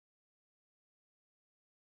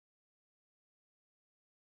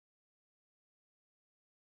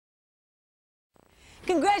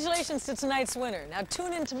Congratulations to tonight's winner. Now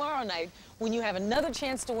tune in tomorrow night when you have another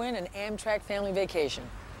chance to win an Amtrak family vacation.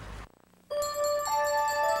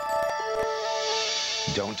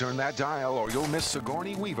 Don't turn that dial or you'll miss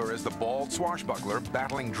Sigourney Weaver as the bald swashbuckler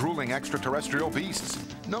battling drooling extraterrestrial beasts.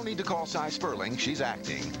 No need to call Cy Sperling, she's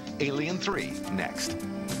acting. Alien 3, next.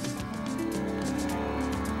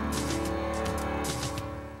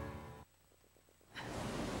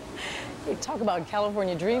 Hey, talk about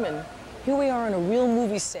California dreaming. Here we are on a real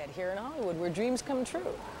movie set here in Hollywood where dreams come true.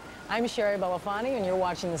 I'm Shari Belafonte and you're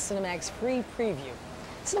watching the Cinemax Free Preview.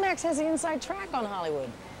 Cinemax has the inside track on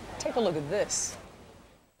Hollywood. Take a look at this.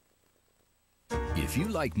 If you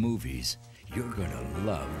like movies, you're gonna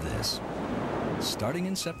love this. Starting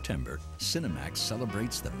in September, Cinemax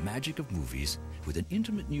celebrates the magic of movies with an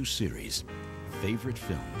intimate new series, Favorite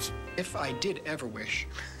Films. If I did ever wish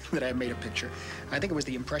that I had made a picture, I think it was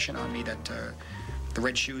the impression on me that the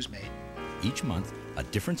Red Shoes made. Each month, a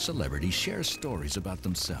different celebrity shares stories about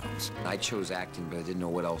themselves. I chose acting, but I didn't know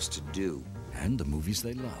what else to do. And the movies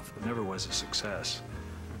they love. It never was a success.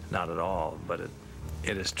 Not at all, but it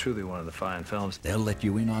is truly one of the fine films. They'll let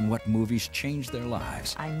you in on what movies changed their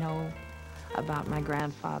lives. I know about my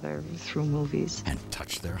grandfather through movies. And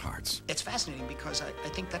touch their hearts. It's fascinating because I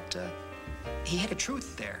think that he hit a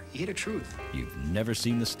truth there. He hit a truth. You've never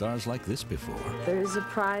seen the stars like this before. There's a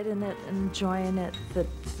pride in it and joy in it that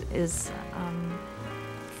is,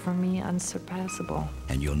 for me, unsurpassable.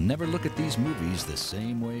 And you'll never look at these movies the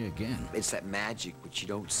same way again. It's that magic which you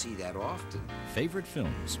don't see that often. Favorite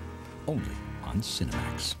Films, only on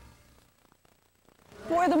Cinemax.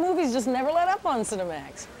 Boy, the movies just never let up on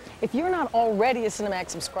Cinemax. If you're not already a Cinemax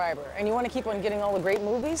subscriber and you want to keep on getting all the great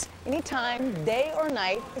movies, anytime, day or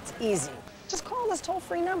night, it's easy. Just call this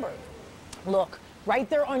toll-free number. Look, right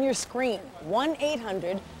there on your screen,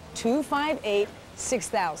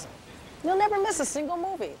 1-800-258-6000. You'll never miss a single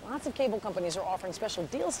movie. Lots of cable companies are offering special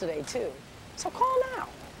deals today, too. So call now.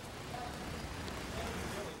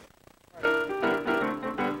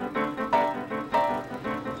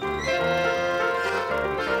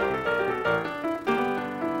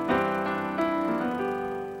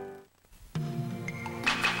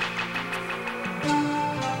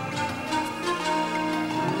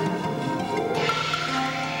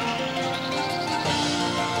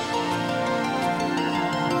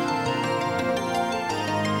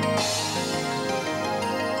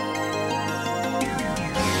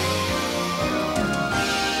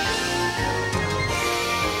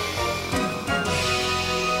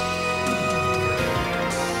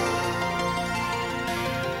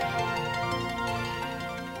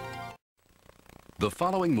 The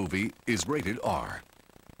following movie is rated R.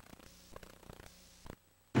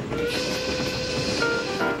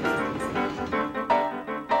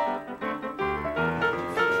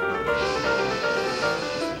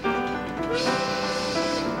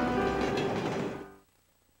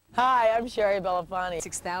 Hi, I'm Shari Belafonte.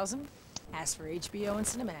 6000, ask for HBO and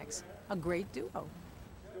Cinemax. A great duo.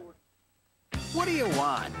 What do you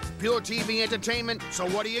want? Pure TV entertainment? So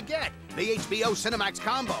what do you get? The HBO Cinemax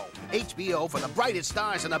Combo. HBO for the brightest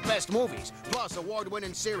stars and the best movies, plus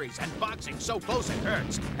award-winning series and boxing so close it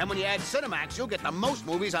hurts. And when you add Cinemax, you'll get the most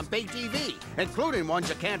movies on pay TV, including ones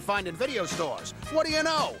you can't find in video stores. What do you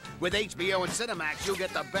know? With HBO and Cinemax, you'll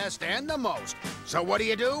get the best and the most. So what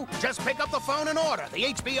do? Just pick up the phone and order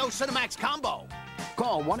the HBO Cinemax Combo.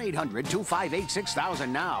 Call 1-800-258-6000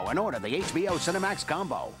 now and order the HBO Cinemax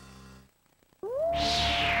Combo.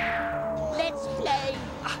 Let's play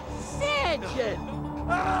Surgeon.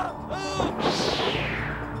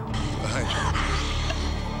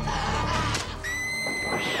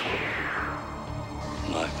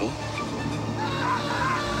 Michael?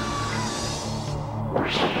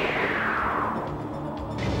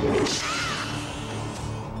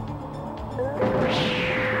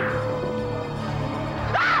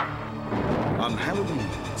 On Halloween,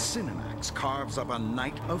 Cinemax carves up a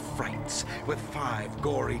night of frights with 5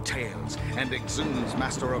 gory tales and exhumes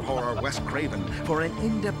Master of Horror Wes Craven for an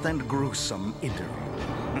in-depth and gruesome interview.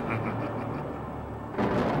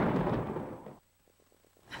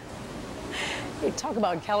 Hey, talk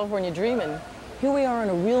about California dreaming. Here we are on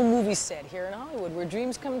a real movie set here in Hollywood where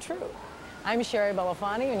dreams come true. I'm Shari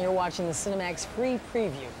Belafonte and you're watching the Cinemax Free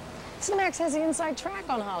Preview. Cinemax has the inside track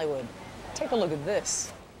on Hollywood. Take a look at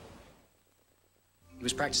this. He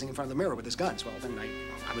was practicing in front of the mirror with his guns. Well, then I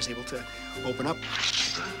was able to open up.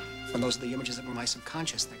 And those are the images that were my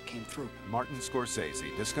subconscious that came through. Martin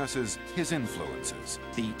Scorsese discusses his influences.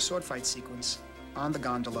 The sword fight sequence on the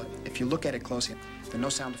gondola, if you look at it closely, there are no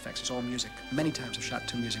sound effects, it's all music. Many times I've shot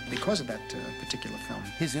to music because of that particular film.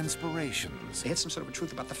 His inspirations. They had some sort of a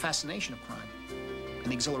truth about the fascination of crime.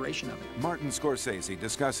 and the exhilaration of it. Martin Scorsese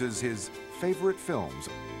discusses his favorite films,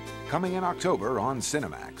 coming in October on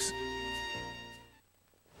Cinemax.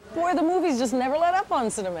 Boy, the movies just never let up on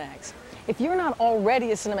Cinemax. If you're not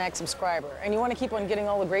already a Cinemax subscriber and you want to keep on getting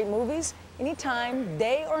all the great movies, anytime,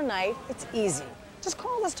 day or night, it's easy. Just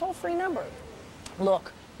call this toll-free number.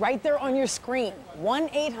 Look, right there on your screen,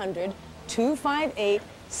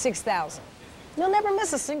 1-800-258-6000. You'll never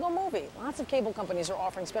miss a single movie. Lots of cable companies are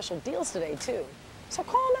offering special deals today, too. So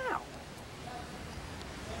call now.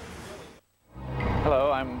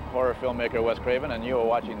 Hello, I'm horror filmmaker Wes Craven, and you are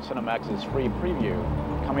watching Cinemax's Free Preview.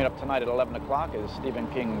 Coming up tonight at 11 o'clock is Stephen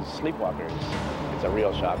King's Sleepwalkers. It's a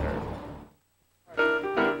real shocker.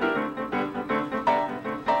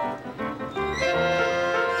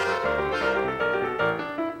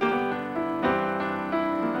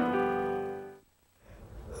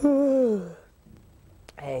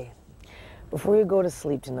 Hey, before you go to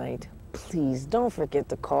sleep tonight, please don't forget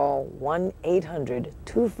to call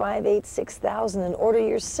 1-800-258-6000 and order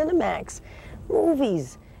your Cinemax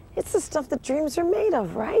movies. It's the stuff that dreams are made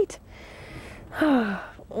of, right?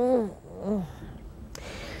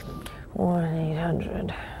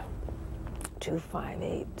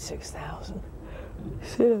 1-800-258-6000.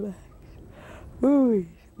 Cinemax. Movies,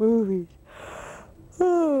 movies.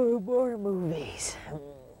 Oh, more movies.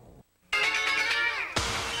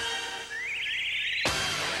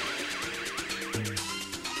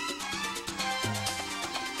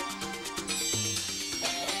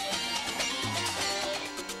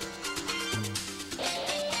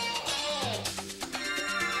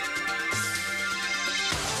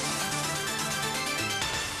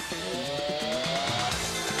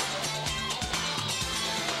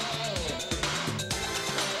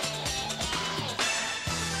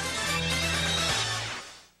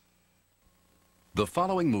 The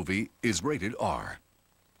following movie is rated R.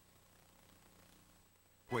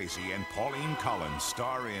 Scorsese and Pauline Collins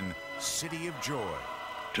star in City of Joy.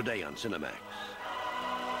 Today on Cinemax.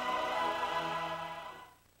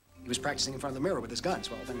 He was practicing in front of the mirror with his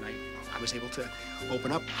guns. Well, then I was able to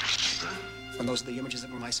open up. And those are the images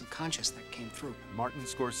that were my subconscious that came through. Martin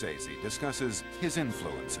Scorsese discusses his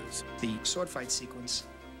influences. The sword fight sequence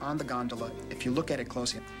on the gondola, if you look at it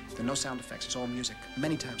closely, there are no sound effects, it's all music.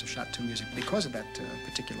 Many times I've shot to music because of that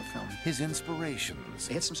particular film. His inspirations.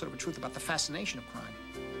 They hit some sort of a truth about the fascination of crime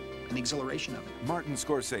and the exhilaration of it. Martin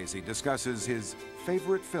Scorsese discusses his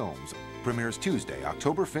favorite films. Premieres Tuesday,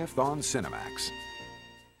 October 5th on Cinemax.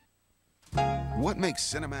 What makes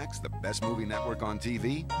Cinemax the best movie network on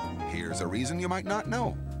TV? Here's a reason you might not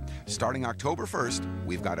know. Starting October 1st,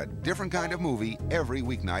 we've got a different kind of movie every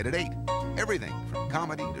weeknight at 8. Everything from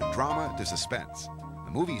comedy to drama to suspense.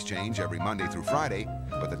 The movies change every Monday through Friday,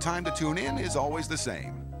 but the time to tune in is always the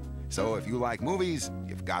same. So if you like movies,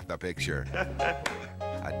 you've got the picture.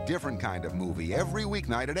 A different kind of movie every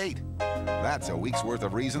weeknight at 8. That's a week's worth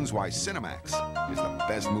of reasons why Cinemax is the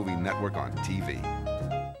best movie network on TV.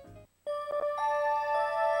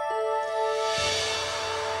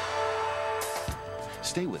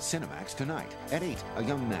 Stay with Cinemax tonight. At 8, a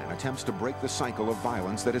young man attempts to break the cycle of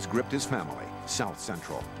violence that has gripped his family. South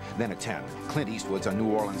Central. Then at 10, Clint Eastwood's a New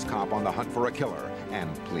Orleans cop on the hunt for a killer.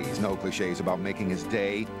 And please, no cliches about making his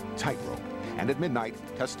day. Tightrope. And at midnight,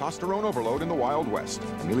 testosterone overload in the Wild West.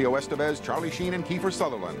 Emilio Estevez, Charlie Sheen, and Kiefer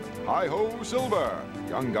Sutherland. Hi-ho, Silver.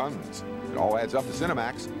 Young Guns. It all adds up to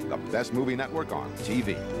Cinemax, the best movie network on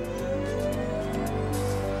TV.